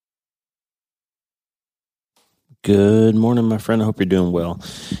Good morning, my friend. I hope you're doing well.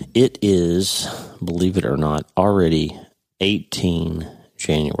 It is, believe it or not, already 18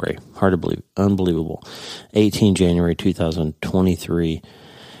 January. Hard to believe. Unbelievable. 18 January 2023.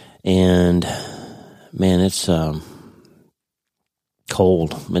 And, man, it's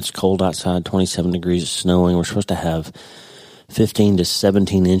cold. It's cold outside, 27 degrees, it's snowing. We're supposed to have 15 to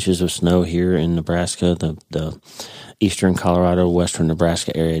 17 inches of snow here in Nebraska, the eastern Colorado, western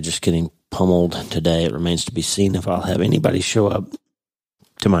Nebraska area, just getting pummeled today. It remains to be seen if I'll have anybody show up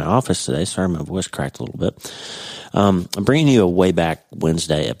to my office today. Sorry, my voice cracked a little bit. I'm bringing you a way back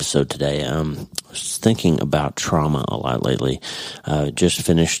Wednesday episode today. I was thinking about trauma a lot lately. Just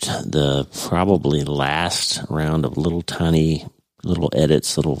finished the probably last round of little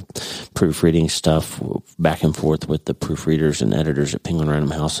edits, little proofreading stuff back and forth with the proofreaders and editors at Penguin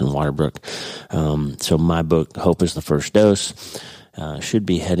Random House in Waterbrook. So my book, Hope is the First Dose, should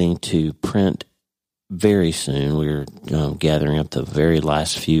be heading to print very soon. We're gathering up the very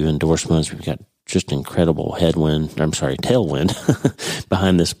last few endorsements. We've got just incredible tailwind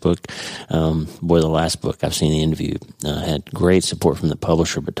behind this book. The last book I've seen, The Interview, had great support from the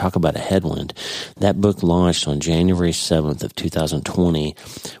publisher, but talk about a headwind. That book launched on January 7th of 2020,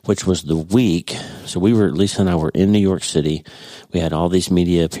 which was the week. So Lisa and I were in New York City. We had all these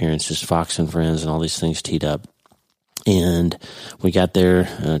media appearances, Fox and Friends, and all these things teed up. And we got there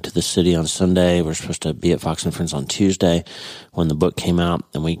to the city on Sunday. We're supposed to be at Fox and Friends on Tuesday when the book came out.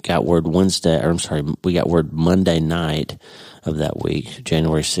 And we got word Monday night of that week,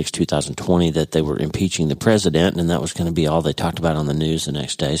 January 6, 2020, that they were impeaching the president, and that was going to be all they talked about on the news the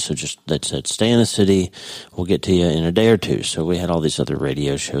next day. So they said, stay in the city, we'll get to you in a day or two. So we had all these other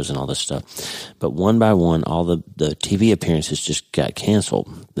radio shows and all this stuff. But one by one, all the TV appearances just got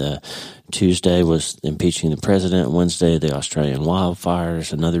canceled. The Tuesday was impeaching the president. Wednesday, the Australian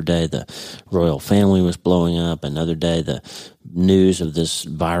wildfires. Another day, the royal family was blowing up. Another day, the news of this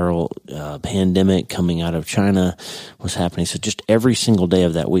viral pandemic coming out of China was happening. So just every single day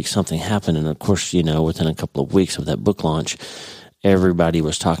of that week, something happened. And of course, within a couple of weeks of that book launch, everybody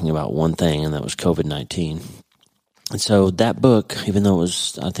was talking about one thing, and that was COVID-19. And so that book, even though it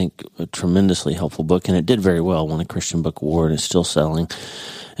was, I think, a tremendously helpful book, and it did very well, won a Christian Book Award, and it's still selling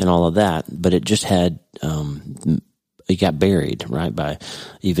and all of that, but it just had, it got buried, right, by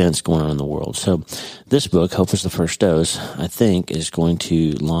events going on in the world. So this book, Hope is the First Dose, I think is going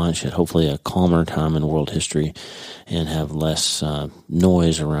to launch at hopefully a calmer time in world history and have less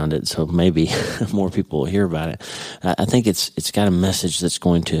noise around it. So maybe more people will hear about it. I think it's got a message that's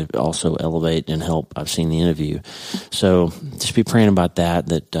going to also elevate and help. I've seen The Interview. So just be praying about that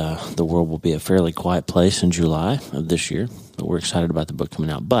the world will be a fairly quiet place in July of this year. But we're excited about the book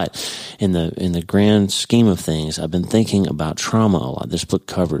coming out. But in the grand scheme of things, I've been thinking about trauma a lot. This book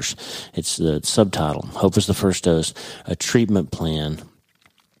covers, it's the subtitle, Hope is the First Dose, a treatment plan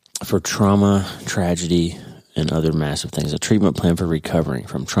for trauma, tragedy, and other massive things. A treatment plan for recovering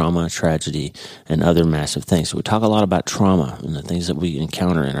from trauma, tragedy, and other massive things. So we talk a lot about trauma and the things that we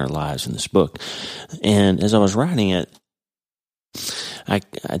encounter in our lives in this book. And as I was writing it, I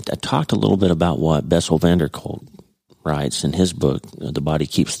talked a little bit about what Bessel van der Kolk writes in his book, The Body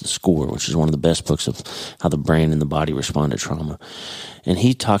Keeps the Score, which is one of the best books of how the brain and the body respond to trauma. And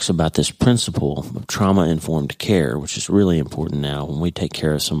he talks about this principle of trauma-informed care, which is really important now when we take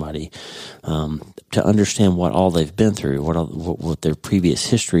care of somebody, to understand what all they've been through, what their previous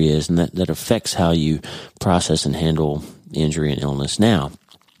history is, and that affects how you process and handle injury and illness now.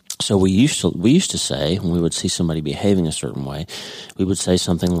 So we used to say, when we would see somebody behaving a certain way, we would say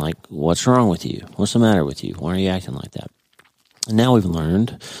something like, what's wrong with you? What's the matter with you? Why are you acting like that? And now we've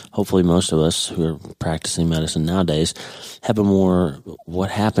learned, hopefully most of us who are practicing medicine nowadays have a more what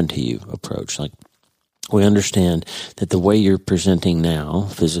happened to you approach. Like, we understand that the way you're presenting now,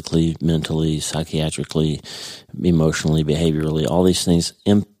 physically, mentally, psychiatrically, emotionally, behaviorally, all these things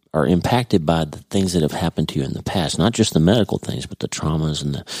are impacted by the things that have happened to you in the past, not just the medical things, but the traumas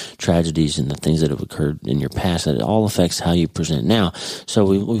and the tragedies and the things that have occurred in your past. That it all affects how you present now. So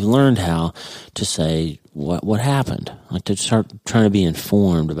we've learned how to say what happened, like to start trying to be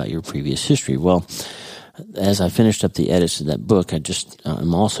informed about your previous history. Well, as I finished up the edits of that book,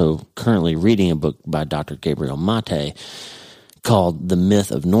 I'm also currently reading a book by Dr. Gabriel Mate called The Myth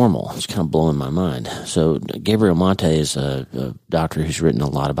of Normal. It's kind of blowing my mind. So Gabriel Mate is a doctor who's written a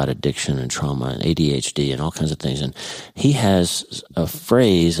lot about addiction and trauma and ADHD and all kinds of things. And he has a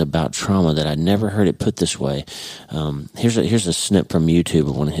phrase about trauma that I'd never heard it put this way. Here's a snip from YouTube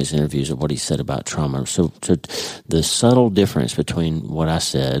of one of his interviews of what he said about trauma. So the subtle difference between what I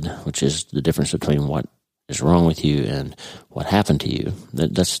said, which is the difference between what is wrong with you and what happened to you,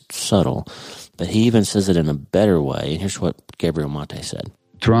 that's subtle. But he even says it in a better way. And here's what Gabriel Mate said.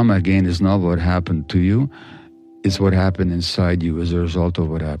 Trauma, again, is not what happened to you. It's what happened inside you as a result of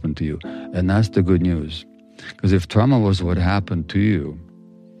what happened to you. And that's the good news. Because if trauma was what happened to you,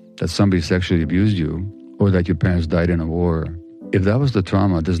 that somebody sexually abused you, or that your parents died in a war, if that was the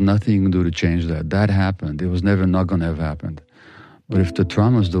trauma, there's nothing you can do to change that. That happened. It was never not going to have happened. But if the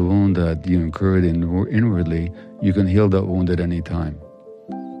trauma is the wound that you incurred inwardly, you can heal that wound at any time.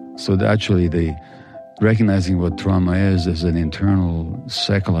 So actually, the recognizing what trauma is as an internal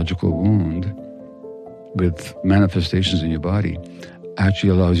psychological wound with manifestations in your body actually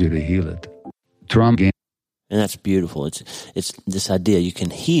allows you to heal it. Trauma. And that's beautiful. It's this idea you can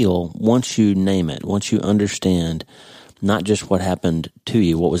heal once you name it, once you understand not just what happened to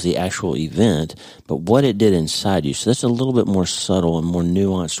you, what was the actual event, but what it did inside you. So that's a little bit more subtle and more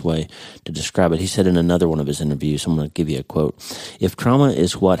nuanced way to describe it. He said in another one of his interviews, I'm going to give you a quote, "If trauma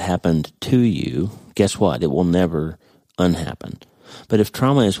is what happened to you, guess what? It will never unhappen. But if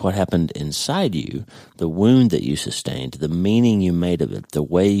trauma is what happened inside you, the wound that you sustained, the meaning you made of it, the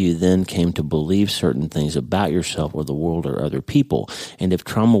way you then came to believe certain things about yourself or the world or other people, and if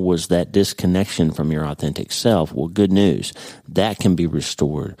trauma was that disconnection from your authentic self, well, good news, that can be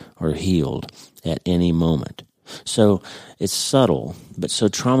restored or healed at any moment." So it's subtle, but so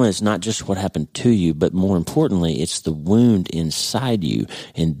trauma is not just what happened to you, but more importantly, it's the wound inside you.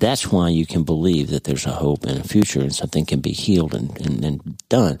 And that's why you can believe that there's a hope and a future and something can be healed and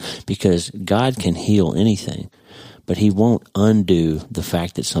done, because God can heal anything, but he won't undo the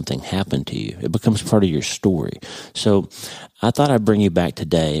fact that something happened to you. It becomes part of your story. So I thought I'd bring you back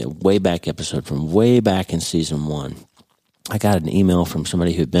today, a way back episode from way back in season 1. I got an email from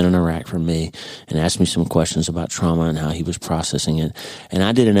somebody who had been in Iraq from me and asked me some questions about trauma and how he was processing it. And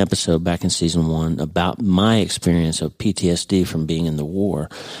I did an episode back in season 1 about my experience of PTSD from being in the war.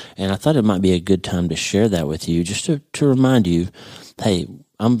 And I thought it might be a good time to share that with you, just to remind you, hey,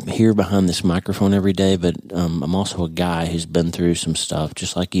 I'm here behind this microphone every day, but I'm also a guy who's been through some stuff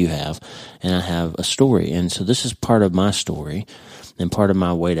just like you have, and I have a story. And so this is part of my story and part of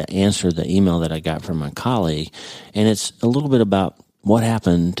my way to answer the email that I got from my colleague. And it's a little bit about what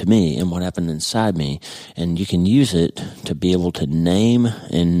happened to me and what happened inside me. And you can use it to be able to name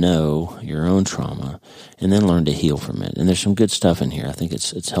and know your own trauma and then learn to heal from it. And there's some good stuff in here. I think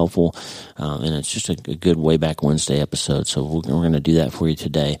it's helpful, and it's just a good Way Back Wednesday episode. So we're going to do that for you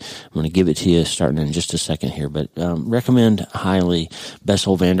today. I'm going to give it to you starting in just a second here, but recommend highly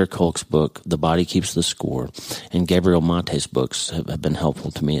Bessel van der Kolk's book, The Body Keeps the Score, and Gabriel Mate's books have been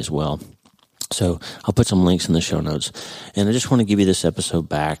helpful to me as well. So I'll put some links in the show notes. And I just want to give you this episode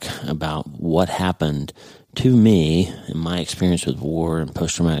back about what happened to me in my experience with war and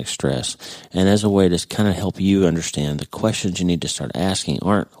post-traumatic stress. And as a way to kind of help you understand, the questions you need to start asking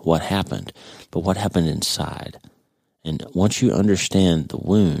aren't what happened, but what happened inside. And once you understand the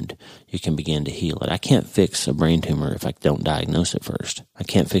wound, you can begin to heal it. I can't fix a brain tumor if I don't diagnose it first. I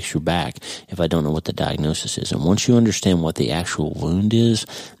can't fix your back if I don't know what the diagnosis is. And once you understand what the actual wound is,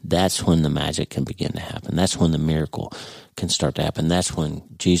 that's when the magic can begin to happen. That's when the miracle can start to happen. That's when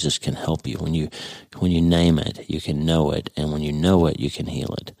Jesus can help you. When you name it, you can know it. And when you know it, you can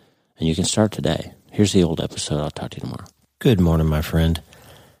heal it. And you can start today. Here's the old episode. I'll talk to you tomorrow. Good morning, my friend.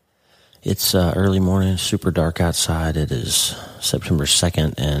 It's early morning, super dark outside. It is September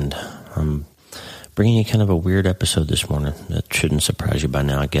 2nd, and I'm bringing you kind of a weird episode this morning. That shouldn't surprise you by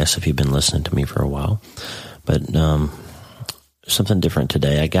now, I guess, if you've been listening to me for a while. But something different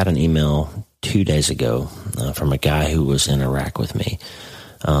today. I got an email 2 days ago from a guy who was in Iraq with me.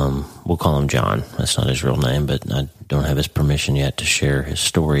 We'll call him John. That's not his real name, but I don't have his permission yet to share his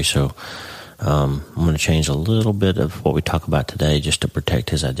story, so I'm going to change a little bit of what we talk about today just to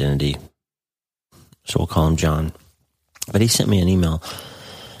protect his identity. So we'll call him John. But he sent me an email,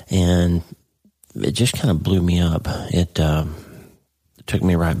 and it just kind of blew me up. It took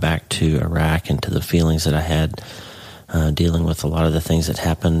me right back to Iraq and to the feelings that I had dealing with a lot of the things that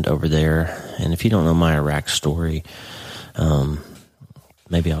happened over there. And if you don't know my Iraq story,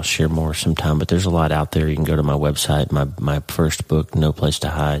 maybe I'll share more sometime, but there's a lot out there. You can go to my website. My first book, No Place to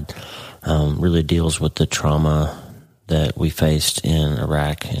Hide, really deals with the trauma that we faced in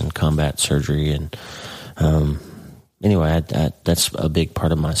Iraq and combat surgery. And anyway, that's a big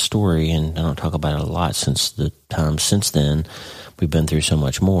part of my story, and I don't talk about it a lot since the time since then. We've been through so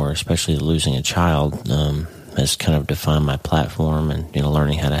much more, especially losing a child has kind of defined my platform and,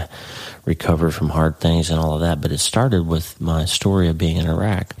 learning how to recover from hard things and all of that. But it started with my story of being in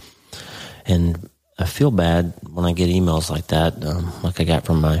Iraq. And I feel bad when I get emails like that, like I got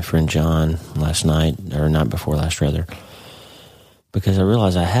from my friend John last night, or night before last rather, because I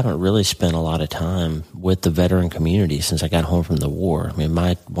realized I haven't really spent a lot of time with the veteran community since I got home from the war. I mean,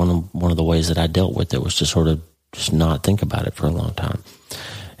 one of the ways that I dealt with it was to sort of just not think about it for a long time.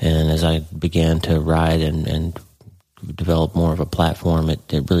 And as I began to write and develop more of a platform, it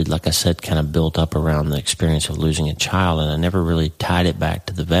really, like I said, kind of built up around the experience of losing a child, and I never really tied it back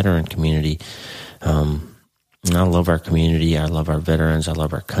to the veteran community. And I love our community. I love our veterans. I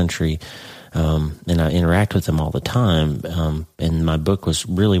love our country. And I interact with them all the time. And my book was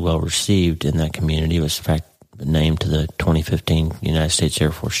really well received in that community. It was, in fact, named to the 2015 United States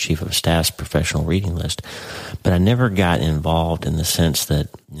Air Force Chief of Staff's professional reading list. But I never got involved in the sense that,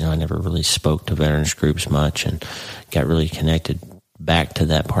 I never really spoke to veterans groups much and got really connected back to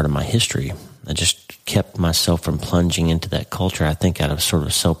that part of my history. I just kept myself from plunging into that culture, I think, out of sort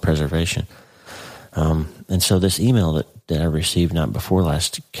of self-preservation. And so this email that I received night before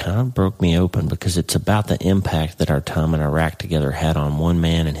last kind of broke me open, because it's about the impact that our time in Iraq together had on one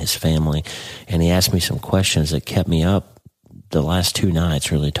man and his family. And he asked me some questions that kept me up the last 2 nights,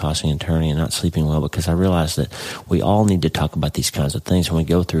 really tossing and turning and not sleeping well, because I realized that we all need to talk about these kinds of things. When we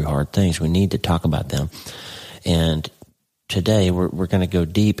go through hard things, we need to talk about them. And today we're going to go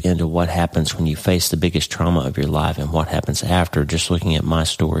deep into what happens when you face the biggest trauma of your life and what happens after, just looking at my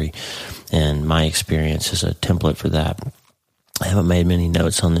story and my experience as a template for that. I haven't made many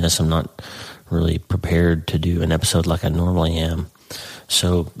notes on this. I'm not really prepared to do an episode like I normally am.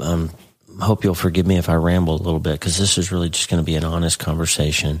 So I hope you'll forgive me if I ramble a little bit, because this is really just going to be an honest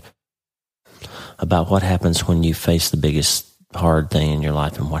conversation about what happens when you face the biggest hard thing in your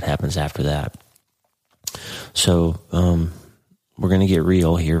life and what happens after that. So we're going to get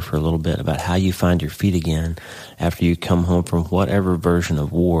real here for a little bit about how you find your feet again after you come home from whatever version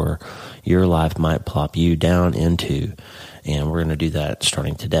of war your life might plop you down into. And we're going to do that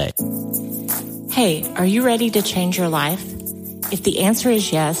starting today. Hey, are you ready to change your life? If the answer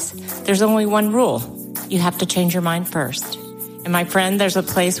is yes, there's only one rule. You have to change your mind first. And my friend, there's a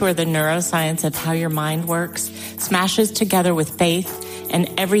place where the neuroscience of how your mind works smashes together with faith,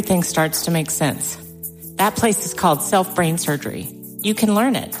 and everything starts to make sense. That place is called self-brain surgery. You can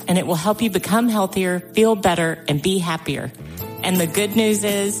learn it, and it will help you become healthier, feel better, and be happier. And the good news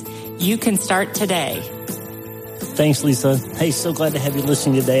is, you can start today. Thanks, Lisa. Hey, so glad to have you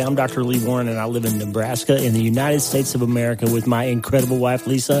listening today. I'm Dr. Lee Warren, and I live in Nebraska in the United States of America with my incredible wife,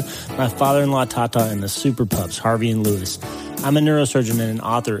 Lisa, my father-in-law, Tata, and the super pups, Harvey and Lewis. I'm a neurosurgeon and an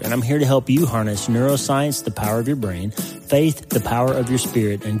author, and I'm here to help you harness neuroscience, the power of your brain, faith, the power of your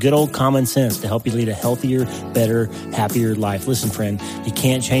spirit, and good old common sense to help you lead a healthier, better, happier life. Listen, friend, you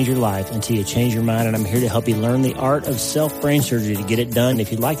can't change your life until you change your mind, and I'm here to help you learn the art of self-brain surgery to get it done.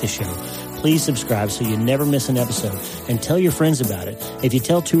 If you like the show, please subscribe so you never miss an episode, and tell your friends about it. If you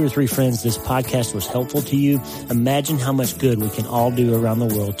tell 2 or 3 friends this podcast was helpful to you, imagine how much good we can all do around the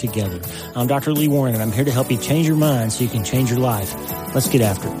world together. I'm Dr. Lee Warren, and I'm here to help you change your mind so you can change your life. Let's get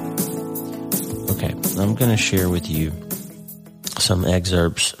after it. Okay, I'm going to share with you some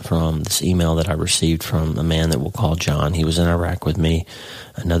excerpts from this email that I received from a man that we'll call John. He was in Iraq with me,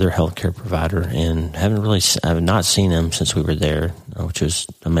 another healthcare provider, and I have not seen him since we were there, which was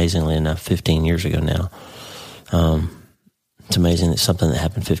amazingly enough 15 years ago now. It's amazing that something that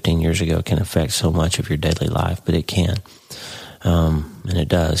happened 15 years ago can affect so much of your daily life, but it can. And it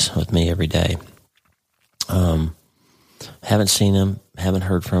does with me every day. Haven't seen him, haven't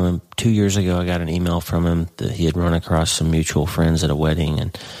heard from him. 2 years ago, I got an email from him that he had run across some mutual friends at a wedding,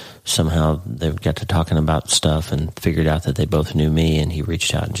 and somehow they got to talking about stuff and figured out that they both knew me, and he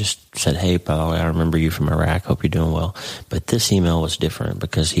reached out and just said, "Hey, by the way, I remember you from Iraq. Hope you're doing well." But this email was different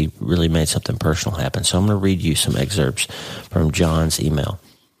because he really made something personal happen. So I'm going to read you some excerpts from John's email.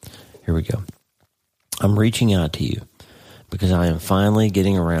 Here we go. I'm reaching out to you because I am finally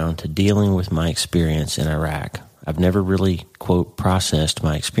getting around to dealing with my experience in Iraq. I've never really, quote, processed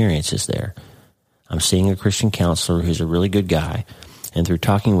my experiences there. I'm seeing a Christian counselor who's a really good guy, and through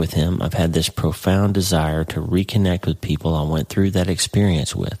talking with him, I've had this profound desire to reconnect with people I went through that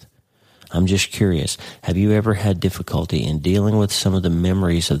experience with. I'm just curious, have you ever had difficulty in dealing with some of the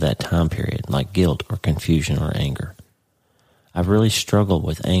memories of that time period, like guilt or confusion or anger? I've really struggled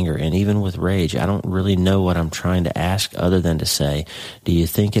with anger and even with rage. I don't really know what I'm trying to ask other than to say, do you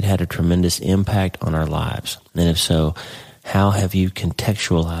think it had a tremendous impact on our lives? And if so, how have you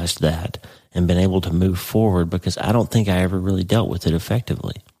contextualized that and been able to move forward? Because I don't think I ever really dealt with it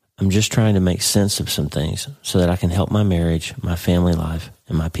effectively. I'm just trying to make sense of some things so that I can help my marriage, my family life,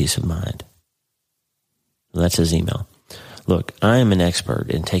 and my peace of mind. That's his email. look, I am an expert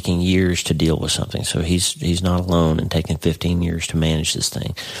in taking years to deal with something. So he's not alone in taking 15 years to manage this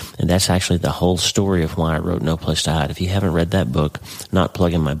thing. And that's actually the whole story of why I wrote No Place to Hide. If you haven't read that book, not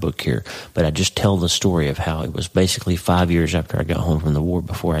plugging my book here, but I just tell the story of how it was basically 5 years after I got home from the war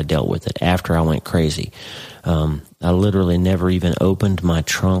before I dealt with it, after I went crazy. I literally never even opened my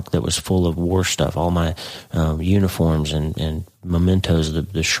trunk that was full of war stuff, all my uniforms and mementos,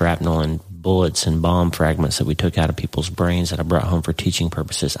 the shrapnel and bullets and bomb fragments that we took out of people's brains that I brought home for teaching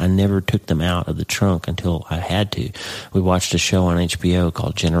purposes. I never took them out of the trunk until I had to. We watched a show on HBO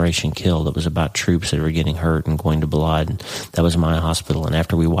called Generation Kill that was about troops that were getting hurt and going to blood. And that was my hospital. And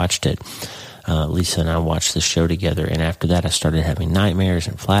after we watched it, Lisa and I watched the show together. And after that, I started having nightmares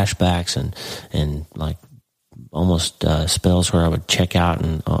and flashbacks and like almost spells where I would check out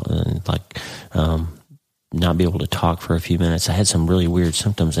and not be able to talk for a few minutes. I had some really weird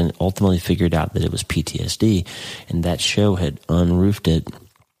symptoms and ultimately figured out that it was PTSD. And that show had unroofed it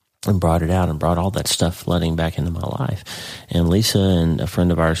and brought it out and brought all that stuff flooding back into my life. And Lisa and a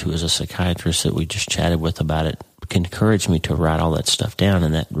friend of ours who was a psychiatrist that we just chatted with about it encouraged me to write all that stuff down.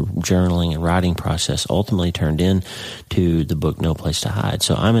 And that journaling and writing process ultimately turned into the book No Place to Hide.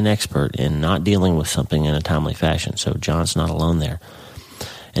 So I'm an expert in not dealing with something in a timely fashion. So John's not alone there.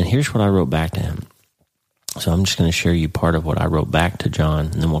 And here's what I wrote back to him. So I'm just going to share you part of what I wrote back to John,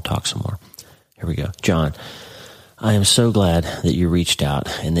 and then we'll talk some more. Here we go. John, I am so glad that you reached out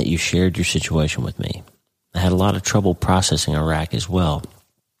and that you shared your situation with me. I had a lot of trouble processing Iraq as well.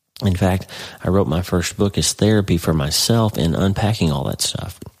 In fact, I wrote my first book as therapy for myself in unpacking all that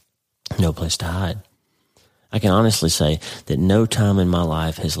stuff. No Place to Hide. I can honestly say that no time in my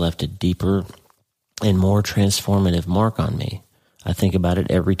life has left a deeper and more transformative mark on me. I think about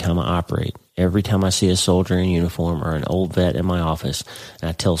it every time I operate, every time I see a soldier in uniform or an old vet in my office, and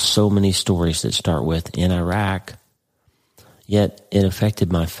I tell so many stories that start with, in Iraq. Yet it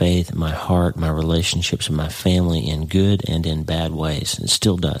affected my faith, my heart, my relationships, and my family in good and in bad ways. It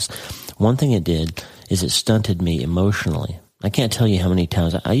still does. One thing it did is it stunted me emotionally. I can't tell you how many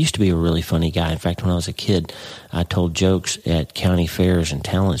times. I used to be a really funny guy. In fact, when I was a kid, I told jokes at county fairs and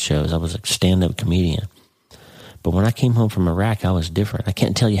talent shows. I was a stand-up comedian. But when I came home from Iraq, I was different. I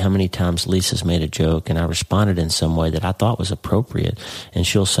can't tell you how many times Lisa's made a joke and I responded in some way that I thought was appropriate. And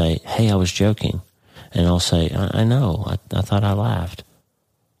she'll say, hey, I was joking. And I'll say, I know. I thought I laughed.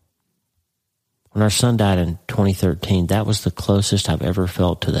 When our son died in 2013, that was the closest I've ever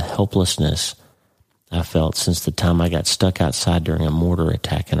felt to the helplessness I felt since the time I got stuck outside during a mortar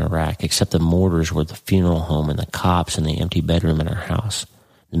attack in Iraq, except the mortars were the funeral home and the cops in the empty bedroom in our house,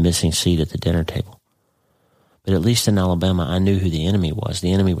 the missing seat at the dinner table. But at least in Alabama, I knew who the enemy was.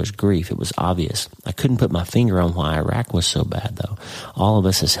 The enemy was grief. It was obvious. I couldn't put my finger on why Iraq was so bad, though. All of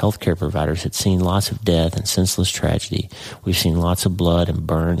us as healthcare providers had seen lots of death and senseless tragedy. We've seen lots of blood and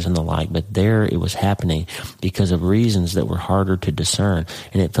burns and the like, but there it was happening because of reasons that were harder to discern,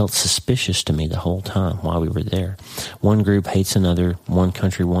 and it felt suspicious to me the whole time while we were there. One group hates another. One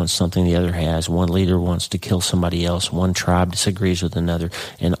country wants something the other has. One leader wants to kill somebody else. One tribe disagrees with another,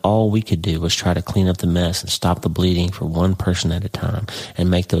 and all we could do was try to clean up the mess and stop the bleeding for one person at a time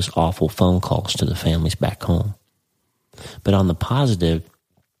and make those awful phone calls to the families back home. But on the positive,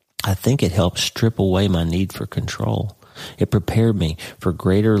 I think it helped strip away my need for control. It prepared me for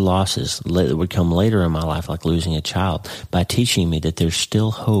greater losses that would come later in my life, like losing a child, by teaching me that there's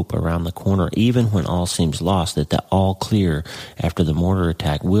still hope around the corner, even when all seems lost, that the all clear after the mortar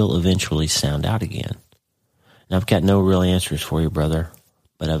attack will eventually sound out again. And I've got no real answers for you, brother,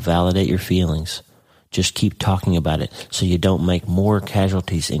 but I validate your feelings. Just keep talking about it so you don't make more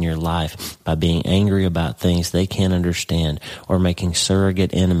casualties in your life by being angry about things they can't understand or making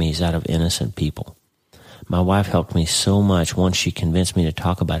surrogate enemies out of innocent people. My wife helped me so much once she convinced me to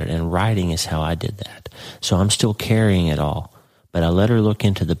talk about it, and writing is how I did that. So I'm still carrying it all, but I let her look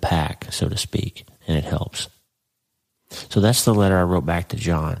into the pack, so to speak, and it helps. So that's the letter I wrote back to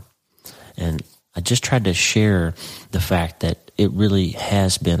John. And I just tried to share the fact that it really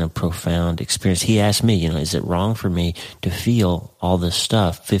has been a profound experience. He asked me, is it wrong for me to feel all this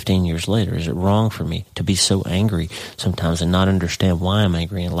stuff 15 years later? Is it wrong for me to be so angry sometimes and not understand why I'm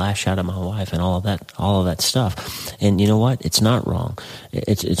angry and lash out at my wife and all of that stuff? And you know what? It's not wrong.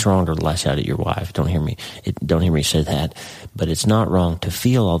 It's wrong to lash out at your wife. Don't hear me say that. But it's not wrong to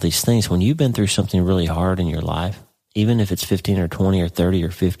feel all these things. When you've been through something really hard in your life, even if it's 15 or 20 or 30 or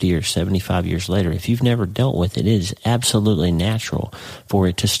 50 or 75 years later, if you've never dealt with it, it is absolutely natural for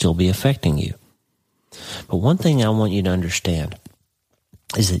it to still be affecting you. But one thing I want you to understand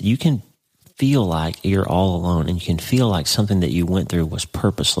is that you can feel like you're all alone, and you can feel like something that you went through was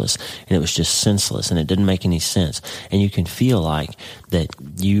purposeless and it was just senseless and it didn't make any sense. And you can feel like that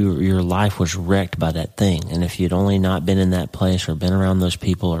your life was wrecked by that thing. And if you'd only not been in that place or been around those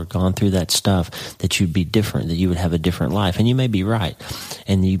people or gone through that stuff, that you'd be different, that you would have a different life. And you may be right.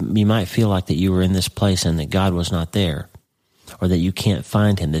 And you might feel like that you were in this place and that God was not there, or that you can't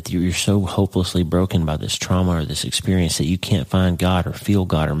find him, that you're so hopelessly broken by this trauma or this experience that you can't find God or feel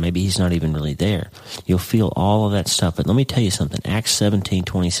God, or maybe he's not even really there. You'll feel all of that stuff. But let me tell you something. Acts 17,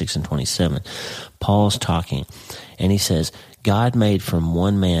 26 and 27, Paul's talking, and he says, God made from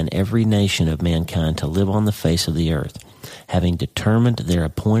one man every nation of mankind to live on the face of the earth, having determined their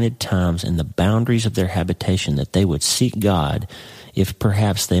appointed times and the boundaries of their habitation, that they would seek God, if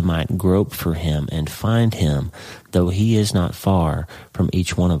perhaps they might grope for him and find him, though he is not far from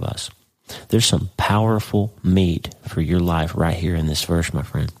each one of us. There's some powerful meat for your life right here in this verse, my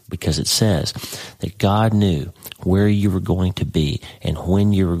friend, because it says that God knew where you were going to be and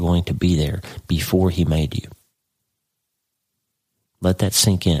when you were going to be there before he made you. Let that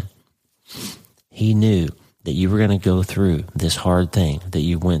sink in. He knew that you were going to go through this hard thing that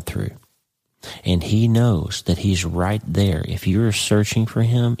you went through. And he knows that he's right there. If you're searching for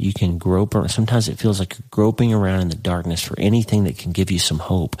him, you can grope around. Sometimes it feels like you're groping around in the darkness for anything that can give you some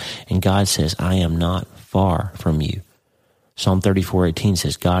hope. And God says, I am not far from you. Psalm 34:18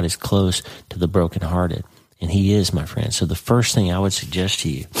 says, God is close to the brokenhearted. And he is, my friend. So the first thing I would suggest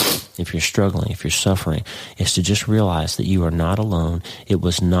to you, if you're struggling, if you're suffering, is to just realize that you are not alone. It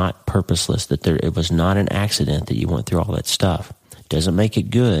was not purposeless, it was not an accident that you went through all that stuff. Doesn't make it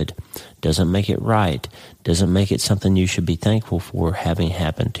good, doesn't make it right, doesn't make it something you should be thankful for having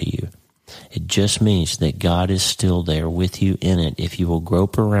happened to you. It just means that God is still there with you in it if you will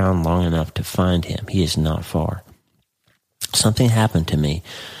grope around long enough to find him. He is not far. Something happened to me.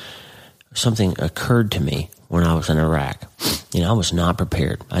 Something occurred to me when I was in Iraq. I was not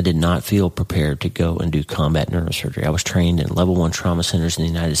prepared. I did not feel prepared to go and do combat neurosurgery. I was trained in level 1 trauma centers in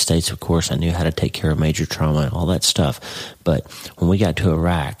the United States. Of course, I knew how to take care of major trauma and all that stuff. But when we got to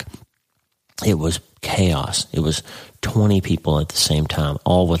Iraq, it was chaos. It was 20 people at the same time,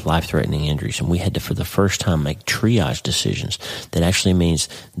 all with life-threatening injuries. And we had to, for the first time, make triage decisions. That actually means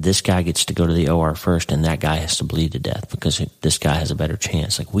this guy gets to go to the OR first and that guy has to bleed to death because this guy has a better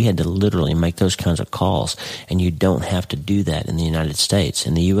chance. Like, we had to literally make those kinds of calls, and you don't have to do that in the United States.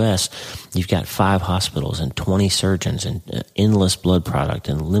 In the U.S., you've got 5 hospitals and 20 surgeons and endless blood product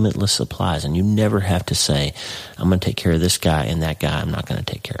and limitless supplies, and you never have to say, I'm going to take care of this guy and that guy I'm not going to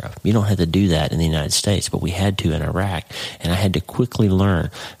take care of. You don't have to do that in the United States, but we had to in Iraq. And I had to quickly learn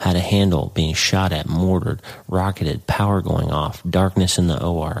how to handle being shot at, mortared, rocketed, power going off, darkness in the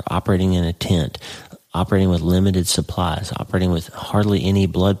OR, operating in a tent, operating with limited supplies, operating with hardly any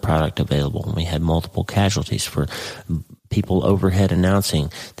blood product available. And we had multiple casualties for people overhead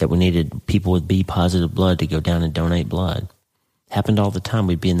announcing that we needed people with B-positive blood to go down and donate blood. Happened all the time.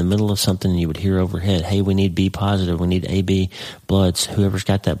 We'd be in the middle of something and you would hear overhead, hey, we need B positive, we need AB bloods. Whoever's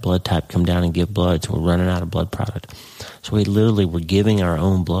got that blood type, come down and give blood. So we're running out of blood product. So we literally were giving our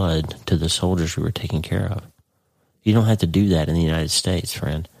own blood to the soldiers we were taking care of. You don't have to do that in the United States,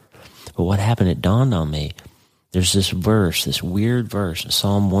 friend. But what happened, it dawned on me. There's this verse, this weird verse,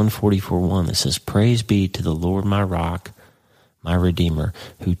 Psalm 144:1 that says, praise be to the Lord my rock, my redeemer,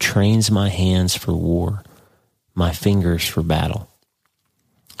 who trains my hands for war, my fingers for battle.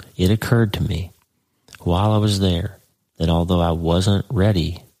 It occurred to me while I was there that although I wasn't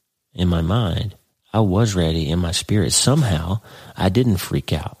ready in my mind, I was ready in my spirit. Somehow I didn't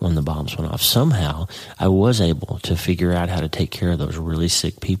freak out when the bombs went off. Somehow I was able to figure out how to take care of those really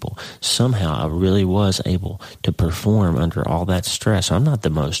sick people. Somehow I really was able to perform under all that stress. I'm not the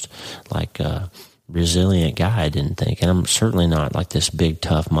most resilient guy, I didn't think. And I'm certainly not like this big,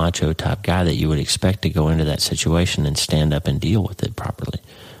 tough, macho type guy that you would expect to go into that situation and stand up and deal with it properly.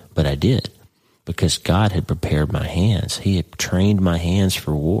 But I did, because God had prepared my hands. He had trained my hands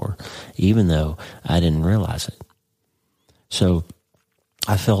for war, even though I didn't realize it. So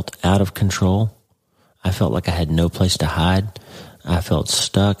I felt out of control. I felt like I had no place to hide. I felt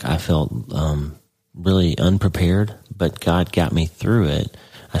stuck. I felt really unprepared, but God got me through it.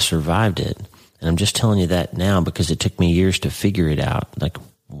 I survived it. And I'm just telling you that now because it took me years to figure it out, like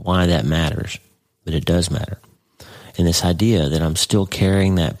why that matters. But it does matter. And this idea that I'm still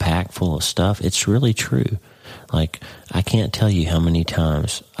carrying that pack full of stuff, it's really true. Like, I can't tell you how many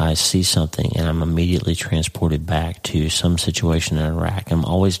times I see something and I'm immediately transported back to some situation in Iraq. I'm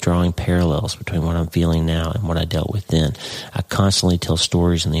always drawing parallels between what I'm feeling now and what I dealt with then. I constantly tell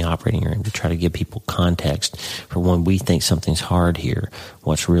stories in the operating room to try to give people context for when we think something's hard here,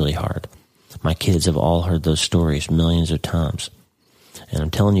 what's really hard. My kids have all heard those stories millions of times. And I'm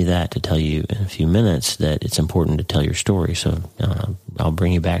telling you that to tell you in a few minutes that it's important to tell your story. So I'll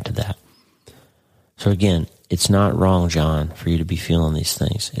bring you back to that. So again, it's not wrong, John, for you to be feeling these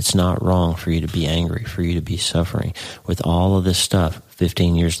things. It's not wrong for you to be angry, for you to be suffering with all of this stuff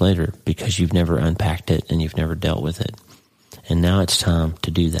 15 years later because you've never unpacked it and you've never dealt with it. And now it's time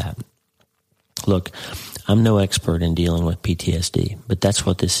to do that. Look, I'm no expert in dealing with PTSD, but that's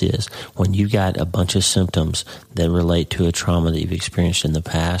what this is. When you got a bunch of symptoms that relate to a trauma that you've experienced in the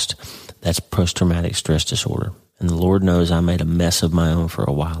past, that's post-traumatic stress disorder. And the Lord knows I made a mess of my own for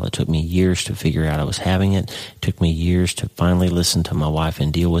a while. It took me years to figure out I was having it. It took me years to finally listen to my wife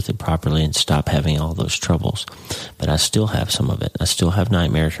and deal with it properly and stop having all those troubles. But I still have some of it. I still have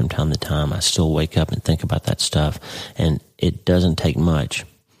nightmares from time to time. I still wake up and think about that stuff. And it doesn't take much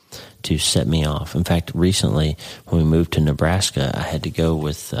to set me off. In fact, recently when we moved to Nebraska, I had to go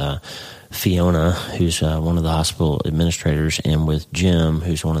with Fiona, who's one of the hospital administrators, and with Jim,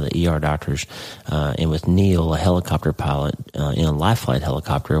 who's one of the ER doctors, and with Neil, a helicopter pilot, in a life flight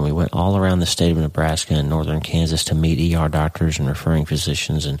helicopter. And we went all around the state of Nebraska and northern Kansas to meet ER doctors and referring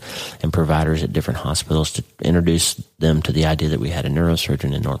physicians and providers at different hospitals to introduce them to the idea that we had a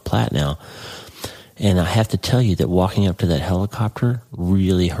neurosurgeon in North Platte now. And I have to tell you that walking up to that helicopter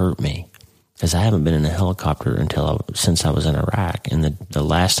really hurt me, because I haven't been in a helicopter since I was in Iraq. And the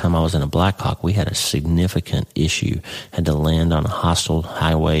last time I was in a Black Hawk, we had a significant issue. Had to land on a hostile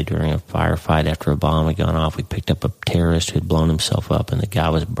highway during a firefight after a bomb had gone off. We picked up a terrorist who had blown himself up, and the guy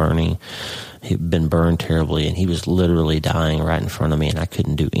was burning. He'd been burned terribly, and he was literally dying right in front of me, and I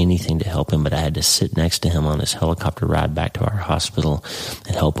couldn't do anything to help him, but I had to sit next to him on his helicopter ride back to our hospital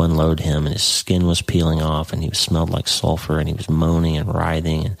and help unload him, and his skin was peeling off, and he smelled like sulfur, and he was moaning and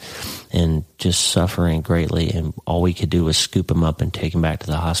writhing and just suffering greatly, and all we could do was scoop him up and take him back to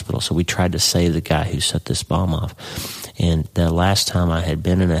the hospital. So we tried to save the guy who set this bomb off. And the last time I had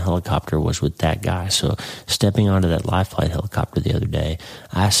been in a helicopter was with that guy. So stepping onto that life flight helicopter the other day,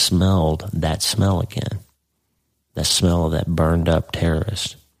 I smelled that smell again. That smell of that burned up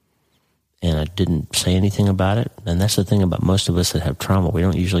terrorist. And I didn't say anything about it. And that's the thing about most of us that have trauma. We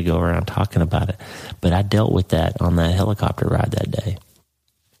don't usually go around talking about it. But I dealt with that on that helicopter ride that day.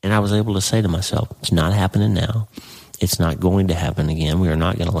 And I was able to say to myself, it's not happening now. It's not going to happen again. We are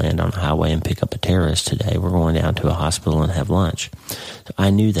not going to land on a highway and pick up a terrorist today. We're going down to a hospital and have lunch. So I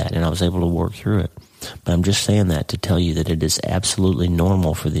knew that, and I was able to work through it. But I'm just saying that to tell you that it is absolutely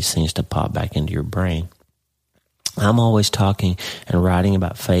normal for these things to pop back into your brain. I'm always talking and writing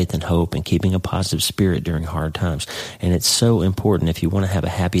about faith and hope and keeping a positive spirit during hard times. And it's so important if you want to have a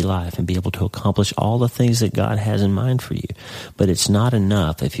happy life and be able to accomplish all the things that God has in mind for you. But it's not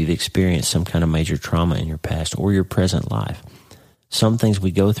enough if you've experienced some kind of major trauma in your past or your present life. Some things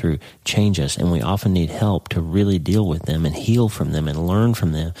we go through change us, and we often need help to really deal with them and heal from them and learn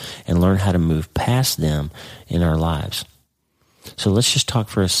from them and learn how to move past them in our lives. So let's just talk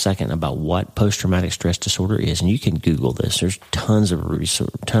for a second about what post-traumatic stress disorder is. And you can Google this. There's tons of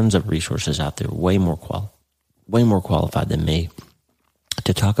resources out there, way more qualified than me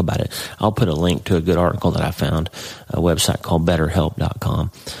to talk about it. I'll put a link to a good article that I found, a website called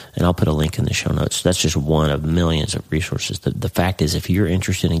BetterHelp.com, and I'll put a link in the show notes. That's just one of millions of resources. The fact is, if you're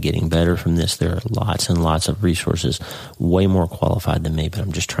interested in getting better from this, there are lots and lots of resources, way more qualified than me, but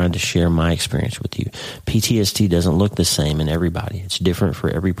I'm just trying to share my experience with you. PTSD doesn't look the same in everybody. It's different for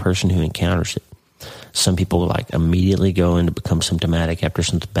every person who encounters it. Some people immediately go in to become symptomatic after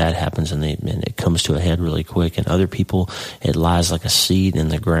something bad happens, and it comes to a head really quick. And other people, it lies like a seed in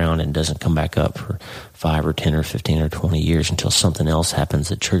the ground and doesn't come back up for 5 or 10 or 15 or 20 years until something else happens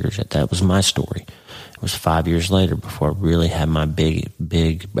that triggers it. That was my story. It was 5 years later before I really had my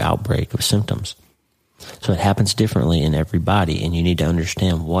big outbreak of symptoms. So it happens differently in everybody, and you need to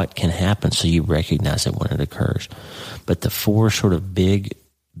understand what can happen so you recognize it when it occurs. But the 4 sort of big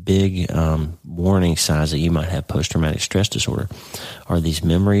warning signs that you might have post-traumatic stress disorder are these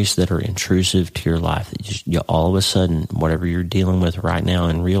memories that are intrusive to your life. That all of a sudden, whatever you're dealing with right now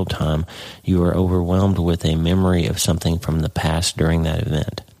in real time, you are overwhelmed with a memory of something from the past during that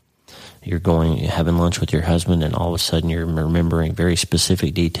event. You're having lunch with your husband, and all of a sudden you're remembering very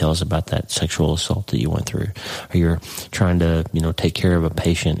specific details about that sexual assault that you went through. Or you're trying to, take care of a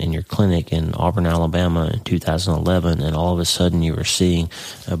patient in your clinic in Auburn, Alabama in 2011, and all of a sudden you are seeing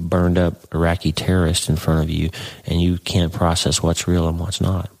a burned up Iraqi terrorist in front of you, and you can't process what's real and what's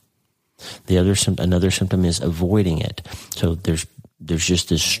not. Another symptom is avoiding it. So there's just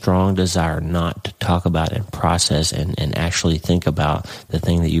this strong desire not to talk about and process and actually think about the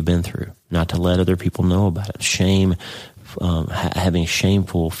thing that you've been through, not to let other people know about it. Shame having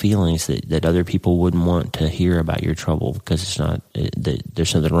shameful feelings that other people wouldn't want to hear about your trouble because there's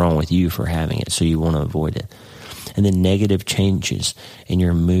something wrong with you for having it, so you want to avoid it. And then negative changes in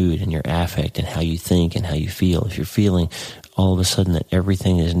your mood and your affect and how you think and how you feel. If you're feeling all of a sudden that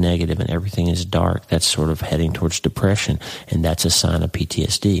everything is negative and everything is dark, that's sort of heading towards depression, and that's a sign of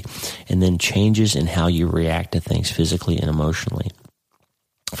PTSD. And then changes in how you react to things physically and emotionally.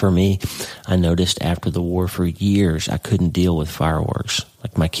 For me, I noticed after the war for years, I couldn't deal with fireworks.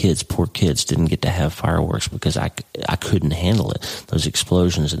 Like my kids, poor kids, didn't get to have fireworks because I couldn't handle it. Those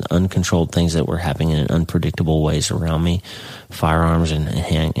explosions and uncontrolled things that were happening in unpredictable ways around me, firearms and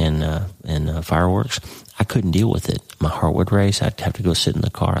fireworks, I couldn't deal with it. My heart would race. I'd have to go sit in the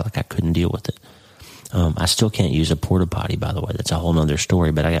car. Like I couldn't deal with it. I still can't use a porta potty, by the way. That's a whole nother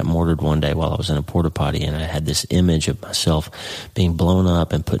story. But I got mortared one day while I was in a porta potty, and I had this image of myself being blown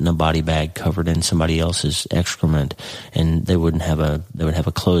up and put in a body bag covered in somebody else's excrement, and they would have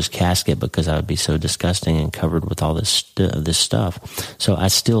a closed casket because I would be so disgusting and covered with all this stuff. So I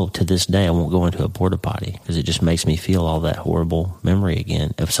still, to this day, I won't go into a porta potty because it just makes me feel all that horrible memory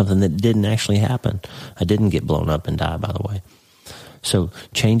again of something that didn't actually happen. I didn't get blown up and die, by the way. So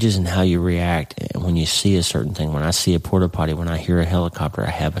changes in how you react when you see a certain thing. When I see a porta potty, when I hear a helicopter,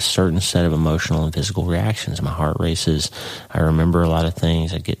 I have a certain set of emotional and physical reactions. My heart races. I remember a lot of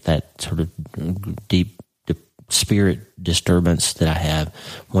things. I get that sort of deep spirit disturbance that I have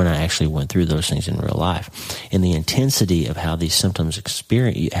when I actually went through those things in real life. And the intensity of how these symptoms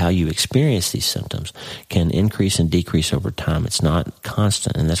how you experience these symptoms can increase and decrease over time. It's not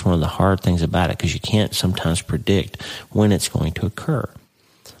constant. And that's one of the hard things about it, because you can't sometimes predict when it's going to occur.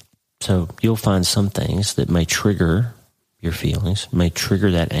 So you'll find some things that may trigger your feelings, may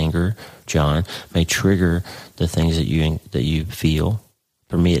trigger that anger, John, may trigger the things that you feel.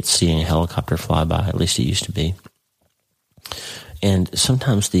 For me, it's seeing a helicopter fly by, at least it used to be. And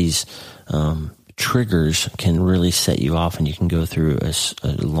sometimes these triggers can really set you off, and you can go through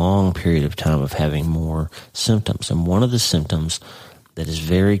a long period of time of having more symptoms. And one of the symptoms that is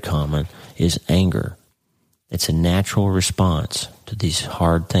very common is anger. It's a natural response to these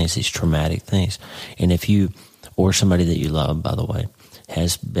hard things, these traumatic things. And if you, or somebody that you love, by the way,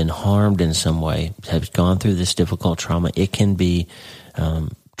 has been harmed in some way, has gone through this difficult trauma, it can be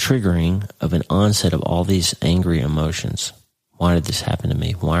triggering of an onset of all these angry emotions. Why did this happen to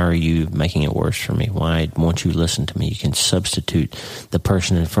me? Why are you making it worse for me? Why won't you listen to me? You can substitute the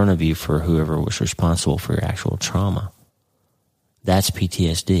person in front of you for whoever was responsible for your actual trauma. That's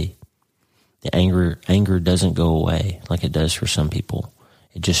PTSD. The anger doesn't go away like it does for some people.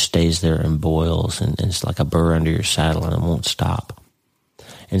 It just stays there and boils, and it's like a burr under your saddle, and it won't stop.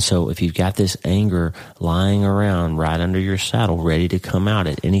 And so if you've got this anger lying around right under your saddle, ready to come out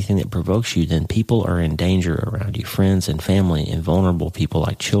at anything that provokes you, then people are in danger around you. Friends and family and vulnerable people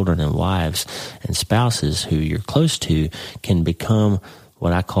like children and wives and spouses who you're close to can become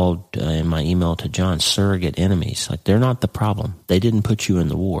what I called in my email to John, surrogate enemies. Like, they're not the problem. They didn't put you in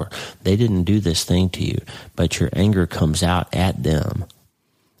the war. They didn't do this thing to you, but your anger comes out at them.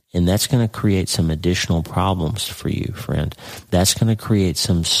 And that's going to create some additional problems for you, friend. That's going to create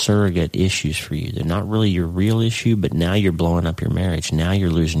some surrogate issues for you. They're not really your real issue, but now you're blowing up your marriage. Now you're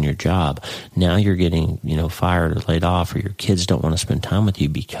losing your job. Now you're getting, fired or laid off, or your kids don't want to spend time with you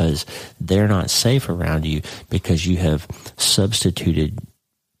because they're not safe around you, because you have substituted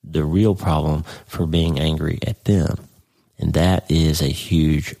the real problem for being angry at them. And that is a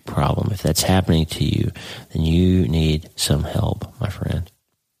huge problem. If that's happening to you, then you need some help, my friend.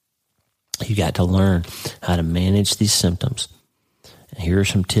 You got to learn how to manage these symptoms. And here are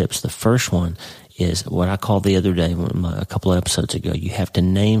some tips. The first one is what I called the other day, a couple of episodes ago. You have to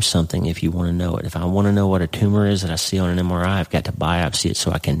name something if you want to know it. If I want to know what a tumor is that I see on an MRI, I've got to biopsy it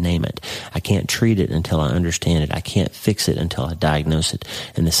so I can name it. I can't treat it until I understand it. I can't fix it until I diagnose it.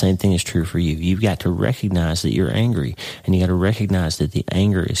 And the same thing is true for you. You've got to recognize that you're angry, and you got to recognize that the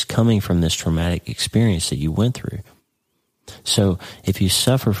anger is coming from this traumatic experience that you went through. So if you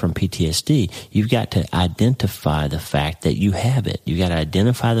suffer from PTSD, you've got to identify the fact that you have it. You've got to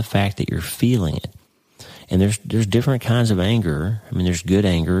identify the fact that you're feeling it. And there's different kinds of anger. I mean, there's good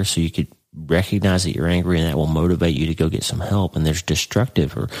anger, so you could recognize that you're angry, and that will motivate you to go get some help. And there's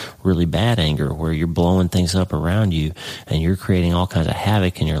destructive or really bad anger, where you're blowing things up around you and you're creating all kinds of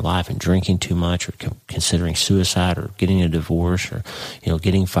havoc in your life, and drinking too much, or considering suicide, or getting a divorce, or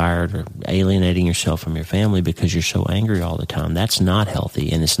getting fired, or alienating yourself from your family because you're so angry all the time. That's not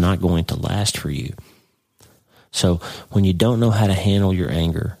healthy, and it's not going to last for you. So when you don't know how to handle your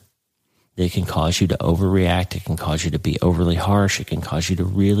anger, It can cause you to overreact. It can cause you to be overly harsh. It can cause you to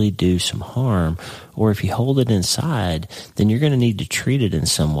really do some harm. Or if you hold it inside, then you're going to need to treat it in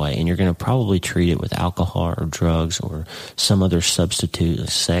some way. And you're going to probably treat it with alcohol or drugs or some other substitute, like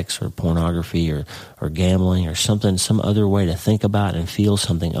sex or pornography or gambling or something, some other way to think about and feel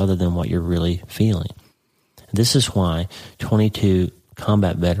something other than what you're really feeling. This is why 22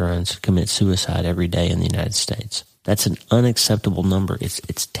 combat veterans commit suicide every day in the United States. That's an unacceptable number.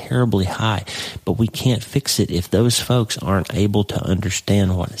 It's terribly high, but we can't fix it if those folks aren't able to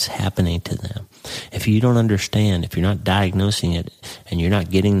understand what is happening to them. If you don't understand, if you're not diagnosing it and you're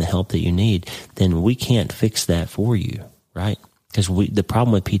not getting the help that you need, then we can't fix that for you, right? Because the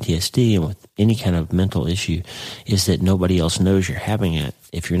problem with PTSD and with any kind of mental issue is that nobody else knows you're having it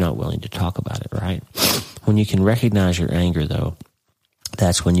if you're not willing to talk about it, right? When you can recognize your anger, though,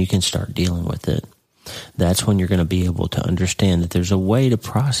 that's when you can start dealing with it. That's when you're going to be able to understand that there's a way to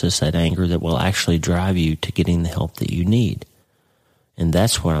process that anger that will actually drive you to getting the help that you need. And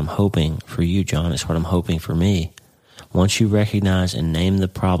that's what I'm hoping for you, John. It's what I'm hoping for me. Once you recognize and name the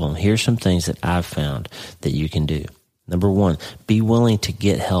problem, here's some things that I've found that you can do. Number one, be willing to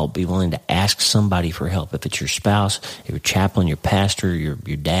get help. Be willing to ask somebody for help. If it's your spouse, your chaplain, your pastor, your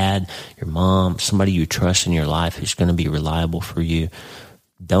dad, your mom, somebody you trust in your life who's going to be reliable for you.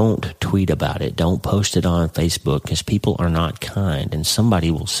 Don't tweet about it. Don't post it on Facebook because people are not kind. And somebody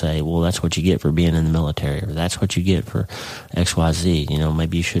will say, well, that's what you get for being in the military, or that's what you get for XYZ. You know,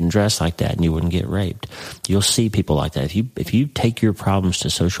 maybe you shouldn't dress like that and you wouldn't get raped. You'll see people like that. If you take your problems to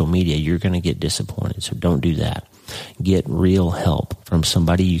social media, you're going to get disappointed. So don't do that. Get real help from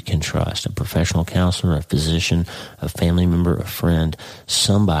somebody you can trust, a professional counselor, a physician, a family member, a friend,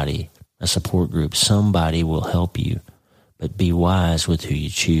 somebody, a support group. Somebody will help you. But be wise with who you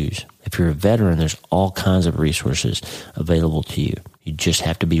choose. If you're a veteran, there's all kinds of resources available to you. You just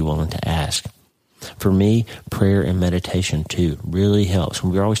have to be willing to ask. For me, prayer and meditation too really helps.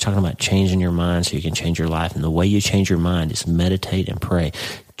 We're always talking about changing your mind so you can change your life. And the way you change your mind is meditate and pray.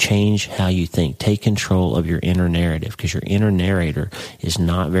 Change how you think. Take control of your inner narrative, because your inner narrator is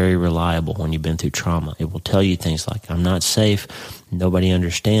not very reliable when you've been through trauma. It will tell you things like, I'm not safe. Nobody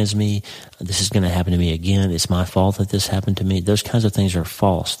understands me. This is going to happen to me again. It's my fault that this happened to me. Those kinds of things are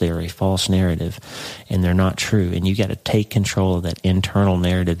false. They are a false narrative, and they're not true. And you got to take control of that internal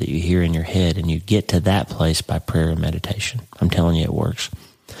narrative that you hear in your head, and you get to that place by prayer and meditation. I'm telling you, it works.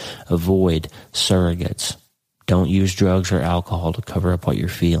 Avoid surrogates. Don't use drugs or alcohol to cover up what you're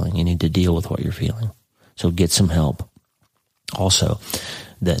feeling. You need to deal with what you're feeling. So get some help. Also,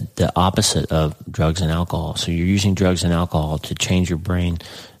 the opposite of drugs and alcohol. So you're using drugs and alcohol to change your brain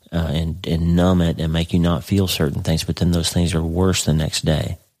and numb it and make you not feel certain things, but then those things are worse the next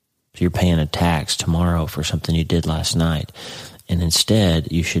day. So you're paying a tax tomorrow for something you did last night. And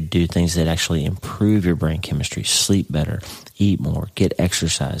instead, you should do things that actually improve your brain chemistry, sleep better, eat more, get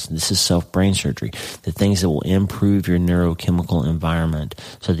exercise. This is self-brain surgery. The things that will improve your neurochemical environment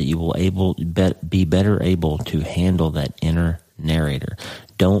so that you will be better able to handle that inner narrator.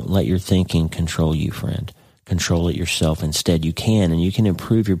 Don't let your thinking control you, friend. Control it yourself. Instead, you can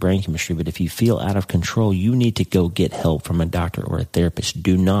improve your brain chemistry. But if you feel out of control, you need to go get help from a doctor or a therapist.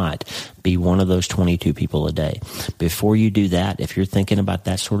 Do not be one of those 22 people a day. Before you do that, if you're thinking about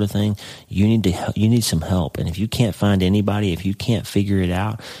that sort of thing, you need some help. And if you can't find anybody, if you can't figure it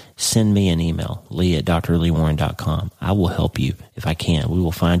out, send me an email, lee@drleewarren.com. I will help you if I can. We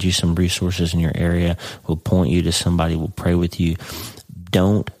will find you some resources in your area. We'll point you to somebody. We'll pray with you.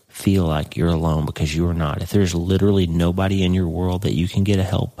 Don't feel like you're alone, because you are not. If there's literally nobody in your world that you can get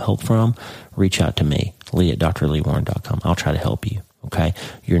help from, reach out to me, lee@drleewarren.com. I'll try to help you, okay?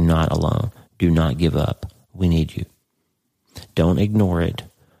 You're not alone. Do not give up. We need you. Don't ignore it.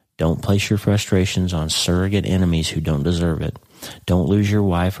 Don't place your frustrations on surrogate enemies who don't deserve it. Don't lose your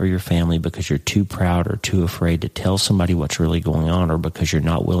wife or your family because you're too proud or too afraid to tell somebody what's really going on, or because you're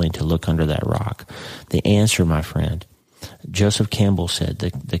not willing to look under that rock. The answer, my friend, Joseph Campbell said,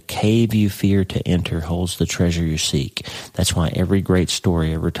 the cave you fear to enter holds the treasure you seek. That's why every great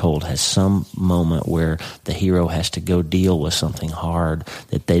story ever told has some moment where the hero has to go deal with something hard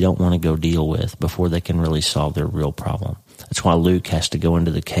that they don't want to go deal with before they can really solve their real problem. That's why Luke has to go into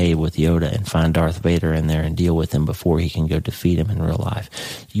the cave with Yoda and find Darth Vader in there and deal with him before he can go defeat him in real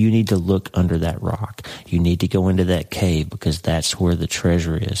life. You need to look under that rock. You need to go into that cave, because that's where the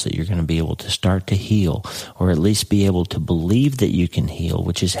treasure is that you're going to be able to start to heal, or at least be able to believe that you can heal,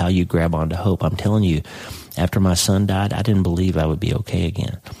 which is how you grab onto hope. I'm telling you, After my son died, I didn't believe I would be okay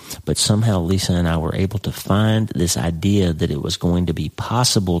again. But somehow Lisa and I were able to find this idea that it was going to be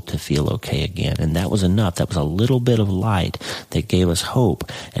possible to feel okay again. And that was enough. That was a little bit of light that gave us hope.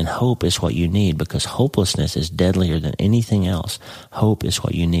 And hope is what you need, because hopelessness is deadlier than anything else. Hope is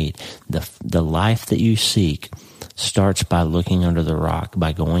what you need. The life that you seek starts by looking under the rock,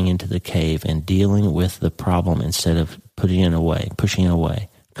 by going into the cave and dealing with the problem instead of pushing it away,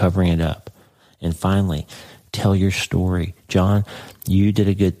 covering it up. And finally, tell your story. John, you did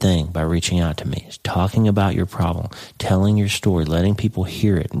a good thing by reaching out to me, talking about your problem, telling your story, letting people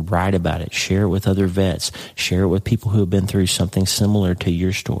hear it, write about it, share it with other vets, share it with people who have been through something similar to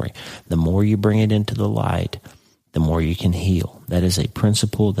your story. The more you bring it into the light, the more you can heal. That is a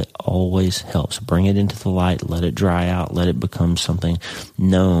principle that always helps. Bring it into the light, let it dry out, let it become something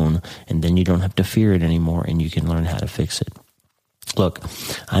known, and then you don't have to fear it anymore, and you can learn how to fix it. Look,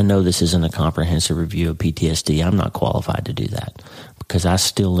 I know this isn't a comprehensive review of PTSD. I'm not qualified to do that because I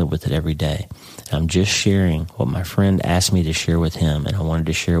still live with it every day. I'm just sharing what my friend asked me to share with him, and I wanted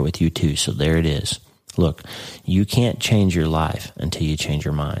to share it with you too, so there it is. Look, you can't change your life until you change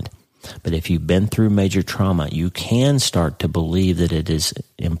your mind. But if you've been through major trauma, you can start to believe that it is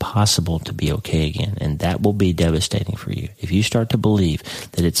impossible to be okay again, and that will be devastating for you. If you start to believe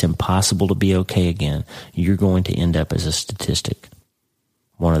that it's impossible to be okay again, you're going to end up as a statistic.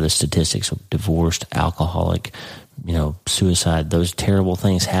 One of the statistics of divorced, alcoholic, suicide, those terrible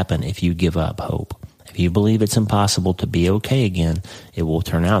things happen if you give up hope. If you believe it's impossible to be okay again, it will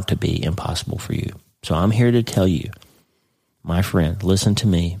turn out to be impossible for you. So I'm here to tell you, my friend, listen to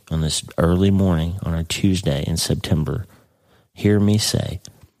me on this early morning on a Tuesday in September. Hear me say,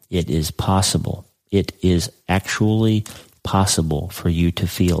 it is possible. It is actually possible for you to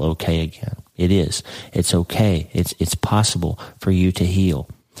feel okay again. It is. It's okay. It's possible for you to heal.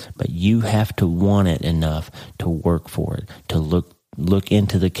 But you have to want it enough to work for it, to look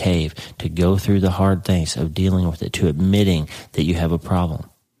into the cave, to go through the hard things of dealing with it, to admitting that you have a problem,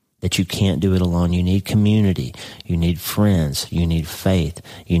 that you can't do it alone. You need community. You need friends. You need faith.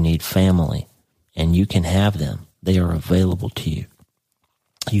 You need family. And you can have them. They are available to you.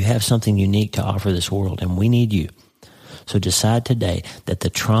 You have something unique to offer this world, and we need you. So decide today that the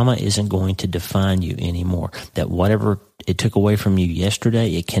trauma isn't going to define you anymore, that whatever it took away from you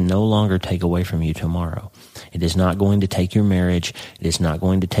yesterday, it can no longer take away from you tomorrow. It is not going to take your marriage. It is not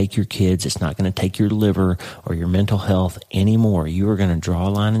going to take your kids. It's not going to take your liver or your mental health anymore. You are going to draw a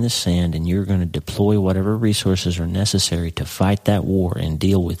line in the sand, and you're going to deploy whatever resources are necessary to fight that war and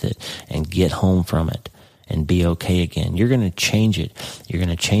deal with it and get home from it and be okay again. You're going to change it. You're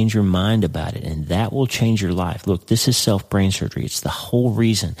going to change your mind about it, and that will change your life. Look, this is self-brain surgery. It's the whole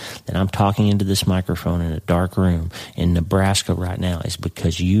reason that I'm talking into this microphone in a dark room in Nebraska right now is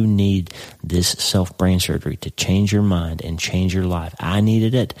because you need this self-brain surgery to change your mind and change your life. I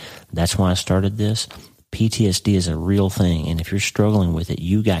needed it. That's why I started this. PTSD is a real thing, and if you're struggling with it,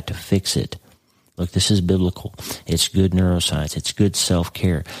 you got to fix it. Look, this is biblical. It's good neuroscience. It's good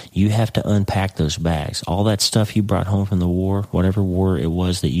self-care. You have to unpack those bags. All that stuff you brought home from the war, whatever war it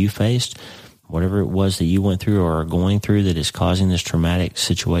was that you faced, whatever it was that you went through or are going through that is causing this traumatic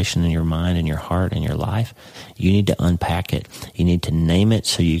situation in your mind and your heart and your life, you need to unpack it. You need to name it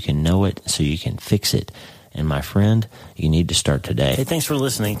so you can know it, so you can fix it. And my friend, you need to start today. Hey, thanks for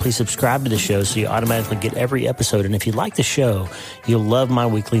listening. Please subscribe to the show so you automatically get every episode. And if you like the show, you'll love my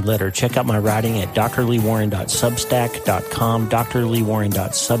weekly letter. Check out my writing at drleewarren.substack.com,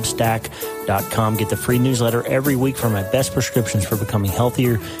 drleewarren.substack.com. Get the free newsletter every week for my best prescriptions for becoming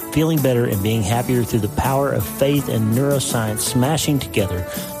healthier, feeling better, and being happier through the power of faith and neuroscience smashing together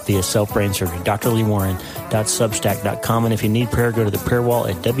via self-brain surgery. drleewarren.substack.com. And if you need prayer, go to the prayer wall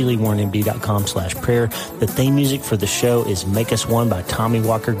at wleewarrenmd.com/prayer. The theme music for the show is Make Us One by Tommy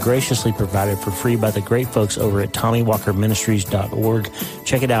Walker, graciously provided for free by the great folks over at TommyWalkerMinistries.org.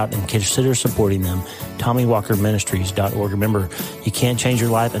 Check it out and consider supporting them. TommyWalkerMinistries.org. Remember, you can't change your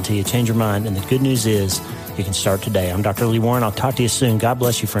life until you change your mind, and the good news is you can start today. I'm Dr. Lee Warren. I'll talk to you soon. God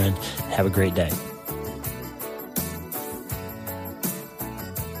bless you, friend. Have a great day.